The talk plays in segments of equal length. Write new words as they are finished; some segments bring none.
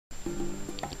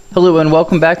Hello and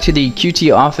welcome back to the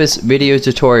QT Office video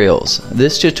tutorials.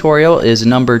 This tutorial is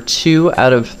number 2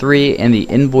 out of 3 in the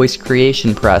invoice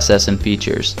creation process and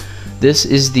features. This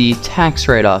is the tax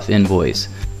write-off invoice.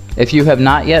 If you have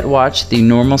not yet watched the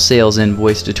normal sales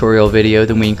invoice tutorial video,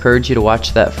 then we encourage you to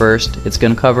watch that first. It's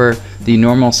going to cover the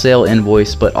normal sale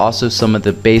invoice, but also some of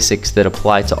the basics that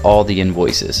apply to all the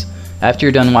invoices. After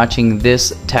you're done watching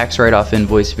this tax write-off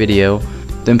invoice video,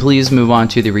 then please move on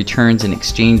to the returns and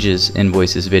exchanges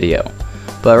invoices video.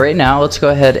 But right now, let's go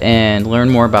ahead and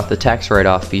learn more about the tax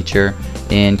write-off feature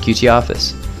in QT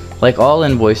Office. Like all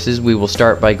invoices, we will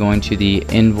start by going to the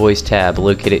Invoice tab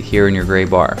located here in your gray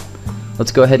bar.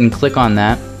 Let's go ahead and click on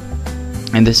that,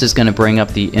 and this is going to bring up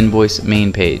the invoice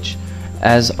main page.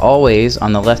 As always,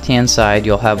 on the left hand side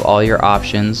you'll have all your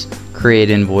options.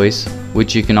 Create invoice,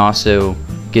 which you can also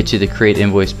get to the create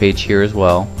invoice page here as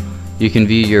well. You can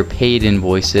view your paid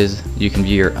invoices, you can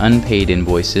view your unpaid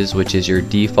invoices, which is your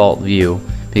default view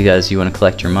because you want to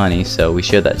collect your money, so we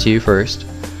show that to you first.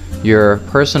 Your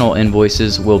personal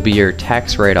invoices will be your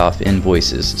tax write-off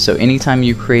invoices. So anytime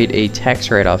you create a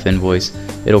tax write-off invoice,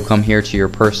 it'll come here to your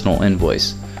personal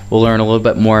invoice. We'll learn a little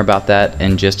bit more about that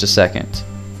in just a second.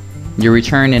 Your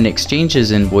return and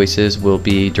exchanges invoices will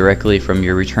be directly from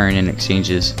your return and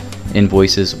exchanges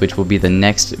invoices, which will be the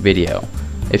next video.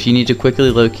 If you need to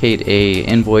quickly locate a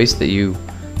invoice that you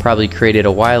probably created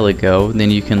a while ago,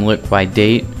 then you can look by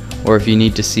date, or if you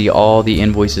need to see all the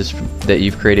invoices that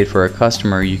you've created for a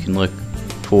customer, you can look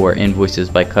for invoices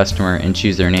by customer and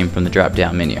choose their name from the drop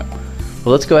down menu.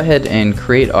 Well, let's go ahead and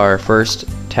create our first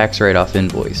tax write-off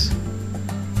invoice.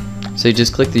 So you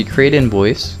just click the create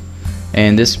invoice,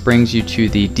 and this brings you to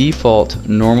the default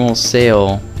normal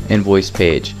sale invoice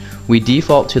page. We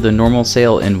default to the normal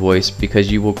sale invoice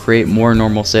because you will create more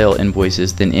normal sale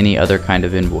invoices than any other kind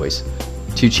of invoice.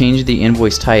 To change the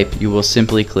invoice type, you will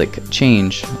simply click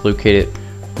change, located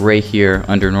right here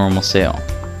under normal sale.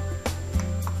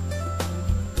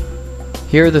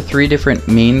 Here are the 3 different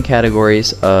main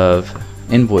categories of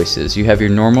invoices. You have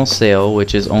your normal sale,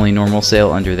 which is only normal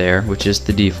sale under there, which is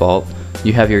the default.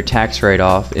 You have your tax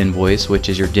write-off invoice, which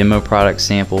is your demo product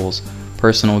samples,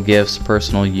 personal gifts,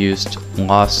 personal use,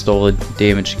 lost, stolen,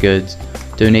 damaged goods,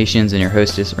 donations, and your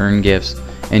hostess earned gifts,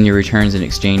 and your returns and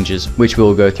exchanges, which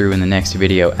we'll go through in the next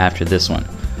video after this one.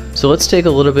 So let's take a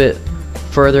little bit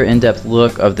further in-depth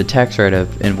look of the tax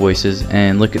write-off invoices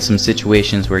and look at some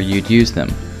situations where you'd use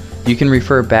them. You can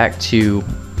refer back to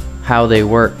how they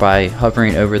work by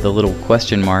hovering over the little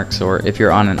question marks, or if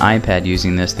you're on an iPad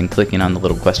using this, then clicking on the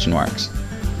little question marks.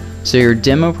 So your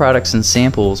demo products and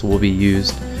samples will be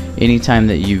used anytime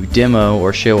that you demo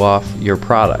or show off your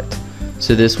product.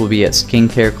 So this will be at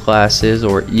skincare classes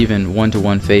or even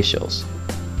one-to-one facials.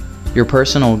 Your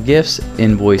personal gifts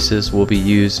invoices will be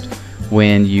used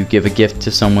when you give a gift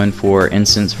to someone, for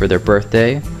instance for their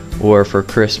birthday or for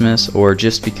Christmas or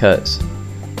just because.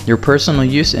 Your personal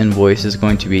use invoice is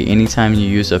going to be anytime you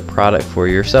use a product for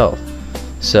yourself.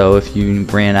 So if you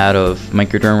ran out of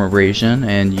microdermabrasion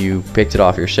and you picked it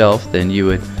off your shelf, then you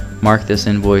would mark this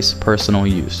invoice personal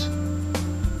use.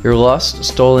 Your lost,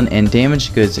 stolen, and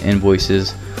damaged goods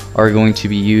invoices are going to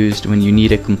be used when you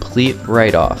need a complete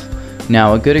write-off.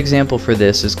 Now, a good example for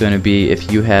this is going to be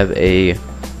if you have a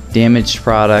damaged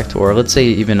product, or let's say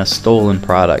even a stolen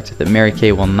product that Mary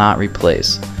Kay will not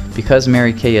replace. Because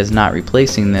Mary Kay is not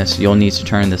replacing this, you'll need to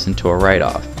turn this into a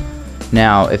write-off.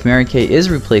 Now, if Mary Kay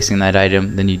is replacing that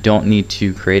item, then you don't need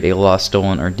to create a lost,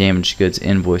 stolen, or damaged goods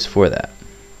invoice for that.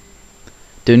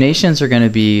 Donations are going to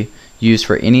be used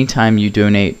for any time you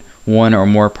donate one or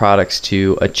more products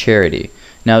to a charity.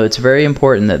 Now, it's very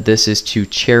important that this is to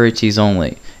charities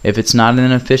only. If it's not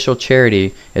an official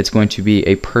charity, it's going to be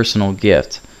a personal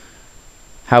gift.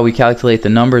 How we calculate the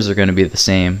numbers are going to be the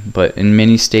same, but in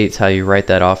many states how you write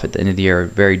that off at the end of the year are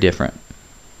very different.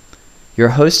 Your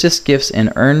hostess gifts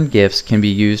and earned gifts can be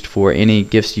used for any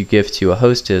gifts you give to a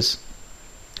hostess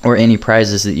or any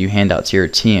prizes that you hand out to your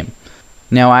team.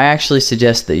 Now, I actually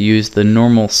suggest that you use the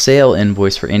normal sale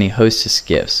invoice for any hostess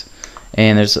gifts,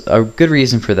 and there's a good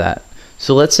reason for that.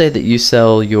 So let's say that you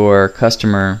sell your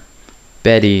customer,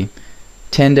 Betty,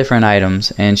 10 different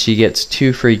items and she gets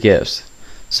 2 free gifts.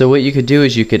 So what you could do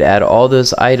is you could add all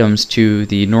those items to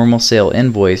the normal sale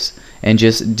invoice and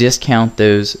just discount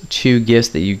those 2 gifts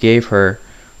that you gave her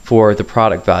for the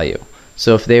product value.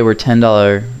 So if they were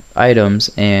 $10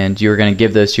 items and you were going to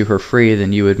give those to her free,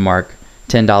 then you would mark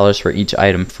 $10 for each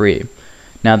item free.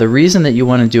 Now, the reason that you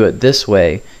want to do it this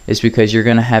way is because you're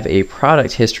going to have a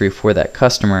product history for that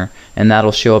customer, and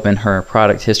that'll show up in her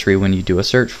product history when you do a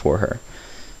search for her.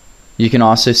 You can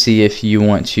also see if you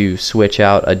want to switch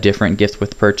out a different gift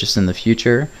with purchase in the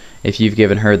future. If you've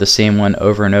given her the same one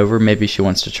over and over, maybe she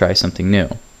wants to try something new.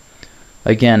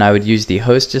 Again, I would use the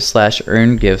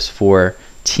hostess/earned gifts for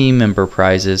team member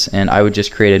prizes, and I would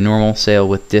just create a normal sale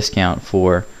with discount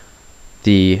for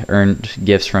the earned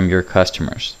gifts from your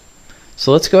customers.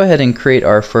 So let's go ahead and create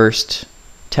our first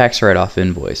tax write-off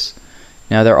invoice.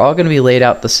 Now they're all going to be laid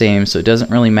out the same, so it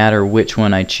doesn't really matter which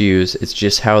one I choose, it's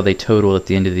just how they total at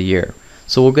the end of the year.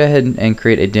 So we'll go ahead and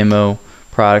create a demo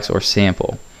products or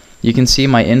sample. You can see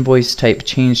my invoice type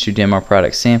changed to demo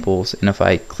product samples, and if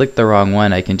I click the wrong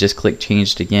one, I can just click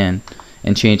changed again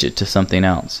and change it to something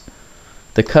else.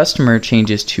 The customer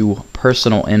changes to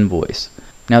personal invoice.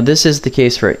 Now this is the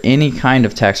case for any kind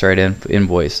of tax write-off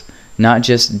invoice, not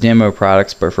just demo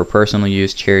products, but for personal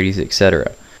use, charities,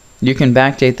 etc. You can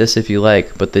backdate this if you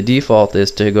like, but the default is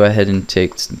to go ahead and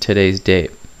take today's date.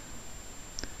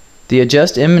 The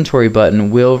adjust inventory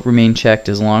button will remain checked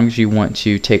as long as you want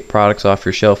to take products off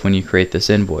your shelf when you create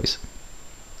this invoice.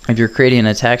 If you're creating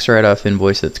a tax write-off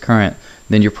invoice that's current,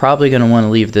 then you're probably going to want to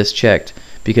leave this checked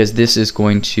because this is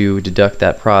going to deduct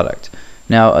that product.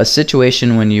 Now, a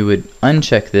situation when you would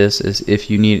uncheck this is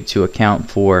if you need to account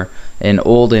for an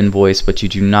old invoice but you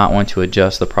do not want to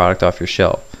adjust the product off your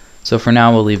shelf. So for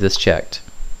now, we'll leave this checked.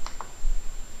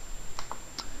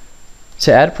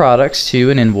 To add products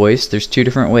to an invoice, there's two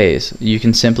different ways. You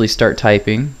can simply start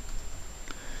typing,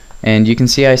 and you can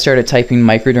see I started typing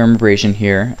microdermabrasion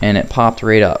here, and it popped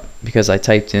right up because I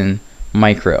typed in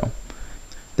micro.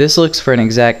 This looks for an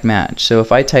exact match, so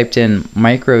if I typed in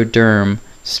microderm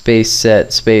space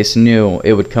set space new,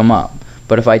 it would come up.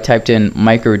 But if I typed in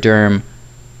microderm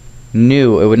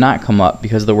new, it would not come up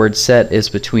because the word set is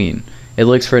between. It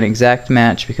looks for an exact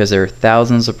match because there are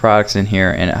thousands of products in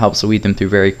here, and it helps weed them through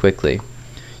very quickly.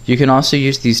 You can also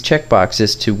use these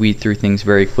checkboxes to weed through things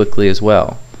very quickly as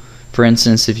well. For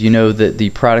instance, if you know that the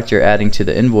product you're adding to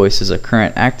the invoice is a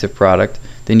current active product,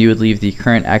 then you would leave the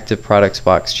current active products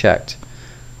box checked.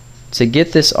 To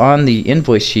get this on the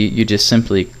invoice sheet, you just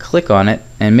simply click on it,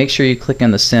 and make sure you click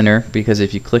on the center, because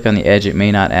if you click on the edge it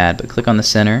may not add, but click on the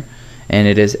center and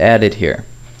it is added here.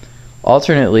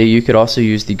 Alternately, you could also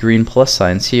use the green plus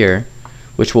signs here,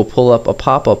 which will pull up a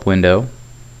pop-up window,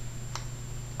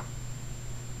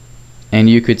 and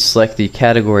you could select the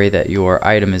category that your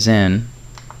item is in,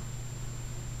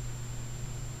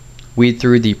 weed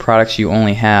through the products you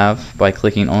only have by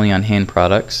clicking only on hand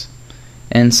products,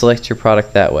 and select your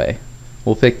product that way.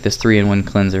 We'll pick this 3-in-1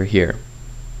 cleanser here.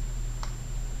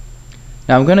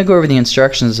 Now I'm going to go over the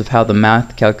instructions of how the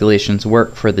math calculations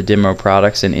work for the demo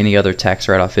products and any other tax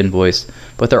write-off invoice,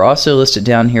 but they're also listed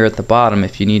down here at the bottom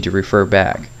if you need to refer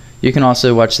back. You can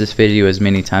also watch this video as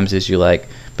many times as you like,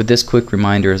 but this quick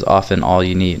reminder is often all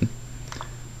you need.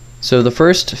 So the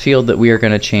first field that we are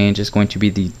going to change is going to be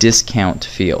the discount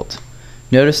field.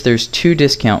 Notice there's two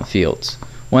discount fields.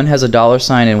 One has a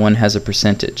 $sign and one has a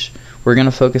percentage. We're going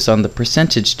to focus on the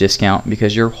percentage discount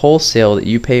because your wholesale that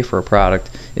you pay for a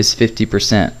product is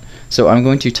 50%. So I'm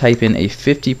going to type in a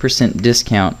 50%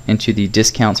 discount into the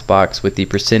discounts box with the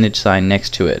percentage sign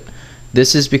next to it.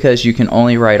 This is because you can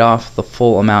only write off the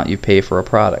full amount you pay for a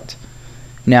product.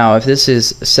 Now if this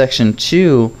is section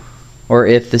 2, or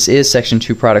if this is section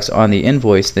 2 products on the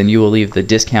invoice, then you will leave the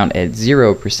discount at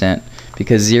 0%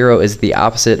 because 0 is the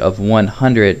opposite of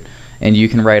 100, and you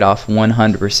can write off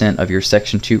 100% of your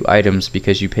section 2 items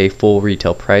because you pay full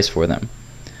retail price for them.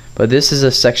 But this is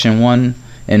a section 1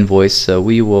 invoice, so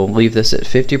we will leave this at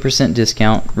 50%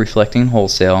 discount reflecting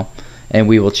wholesale, and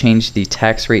we will change the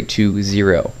tax rate to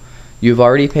 0. You've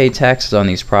already paid taxes on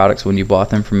these products when you bought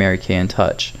them from Mary Kay and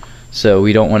Touch, so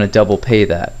we don't want to double pay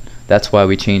that. That's why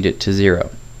we change it to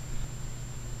 0.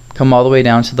 Come all the way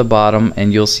down to the bottom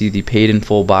and you'll see the paid in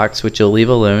full box, which you'll leave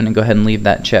alone, and go ahead and leave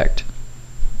that checked.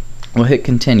 We'll hit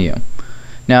continue.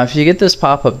 Now if you get this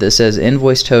pop-up that says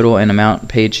invoice total and amount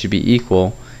paid should be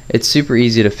equal, it's super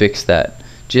easy to fix that.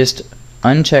 Just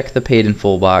uncheck the paid in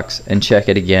full box and check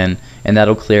it again, and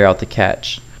that'll clear out the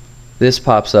catch. This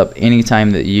pops up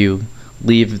anytime that you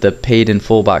leave the paid in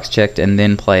full box checked and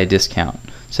then apply a discount.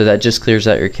 So that just clears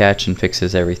out your catch and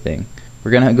fixes everything.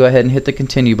 We're going to go ahead and hit the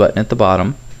continue button at the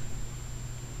bottom,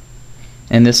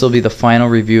 and this will be the final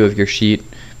review of your sheet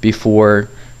before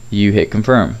you hit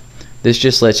confirm. This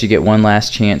just lets you get one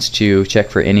last chance to check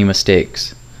for any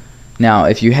mistakes. Now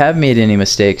if you have made any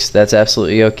mistakes, that's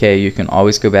absolutely okay. You can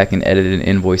always go back and edit an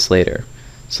invoice later.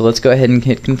 So let's go ahead and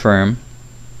hit confirm,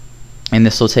 and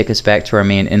this will take us back to our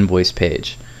main invoice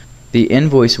page. The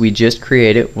invoice we just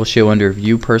created will show under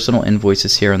View Personal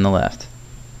Invoices here on the left.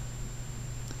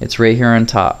 It's right here on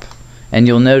top. And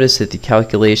you'll notice that the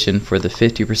calculation for the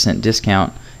 50%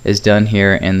 discount is done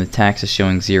here and the tax is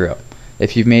showing 0.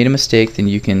 If you've made a mistake, then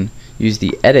you can use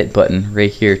the edit button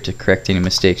right here to correct any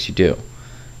mistakes you do.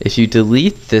 If you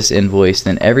delete this invoice,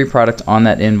 then every product on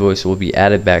that invoice will be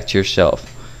added back to your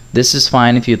shelf. This is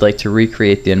fine if you'd like to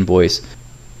recreate the invoice,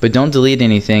 but don't delete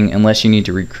anything unless you need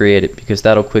to recreate it, because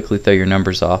that'll quickly throw your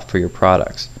numbers off for your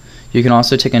products. You can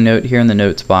also take a note here in the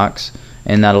notes box,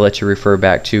 and that'll let you refer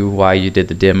back to why you did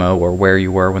the demo or where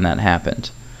you were when that happened.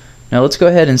 Now let's go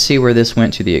ahead and see where this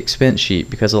went to the expense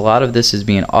sheet, because a lot of this is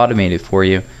being automated for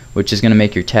you, which is going to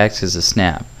make your taxes a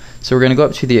snap. So we're going to go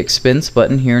up to the expense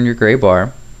button here in your gray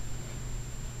bar,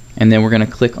 and then we're going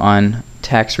to click on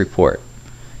tax report.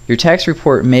 Your tax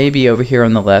report may be over here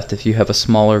on the left if you have a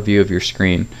smaller view of your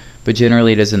screen, but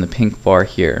generally it is in the pink bar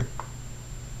here.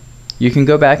 You can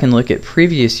go back and look at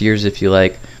previous years if you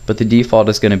like, but the default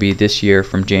is going to be this year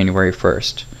from January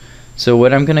 1st. So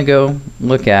what I'm going to go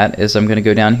look at is I'm going to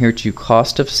go down here to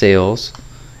cost of sales,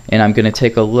 and I'm going to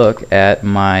take a look at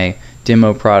my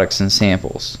demo products and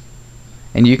samples.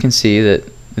 And you can see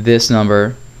that this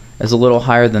number is a little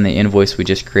higher than the invoice we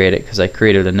just created, because I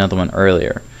created another one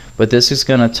earlier. But this is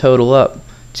going to total up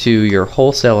to your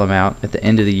wholesale amount at the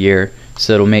end of the year,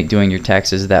 so it'll make doing your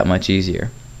taxes that much easier.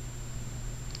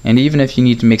 And even if you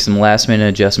need to make some last minute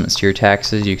adjustments to your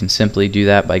taxes, you can simply do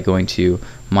that by going to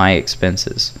My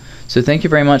Expenses. So thank you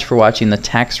very much for watching the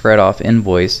Tax Write-Off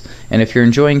Invoice, and if you're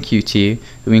enjoying QT,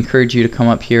 we encourage you to come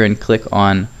up here and click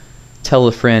on Tell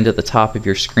a Friend at the top of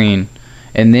your screen.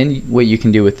 And then what you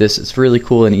can do with this, it's really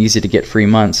cool and easy to get free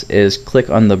months, is click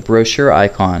on the brochure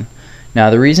icon. Now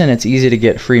the reason it's easy to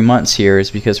get free months here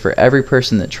is because for every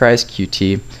person that tries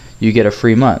QT, you get a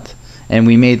free month. And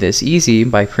we made this easy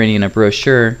by printing a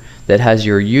brochure that has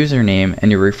your username and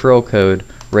your referral code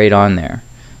right on there.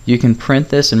 You can print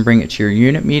this and bring it to your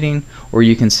unit meeting, or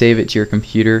you can save it to your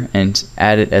computer and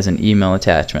add it as an email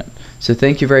attachment. So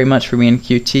thank you very much for being a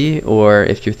QT, or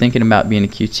if you're thinking about being a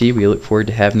QT, we look forward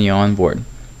to having you on board.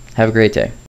 Have a great day.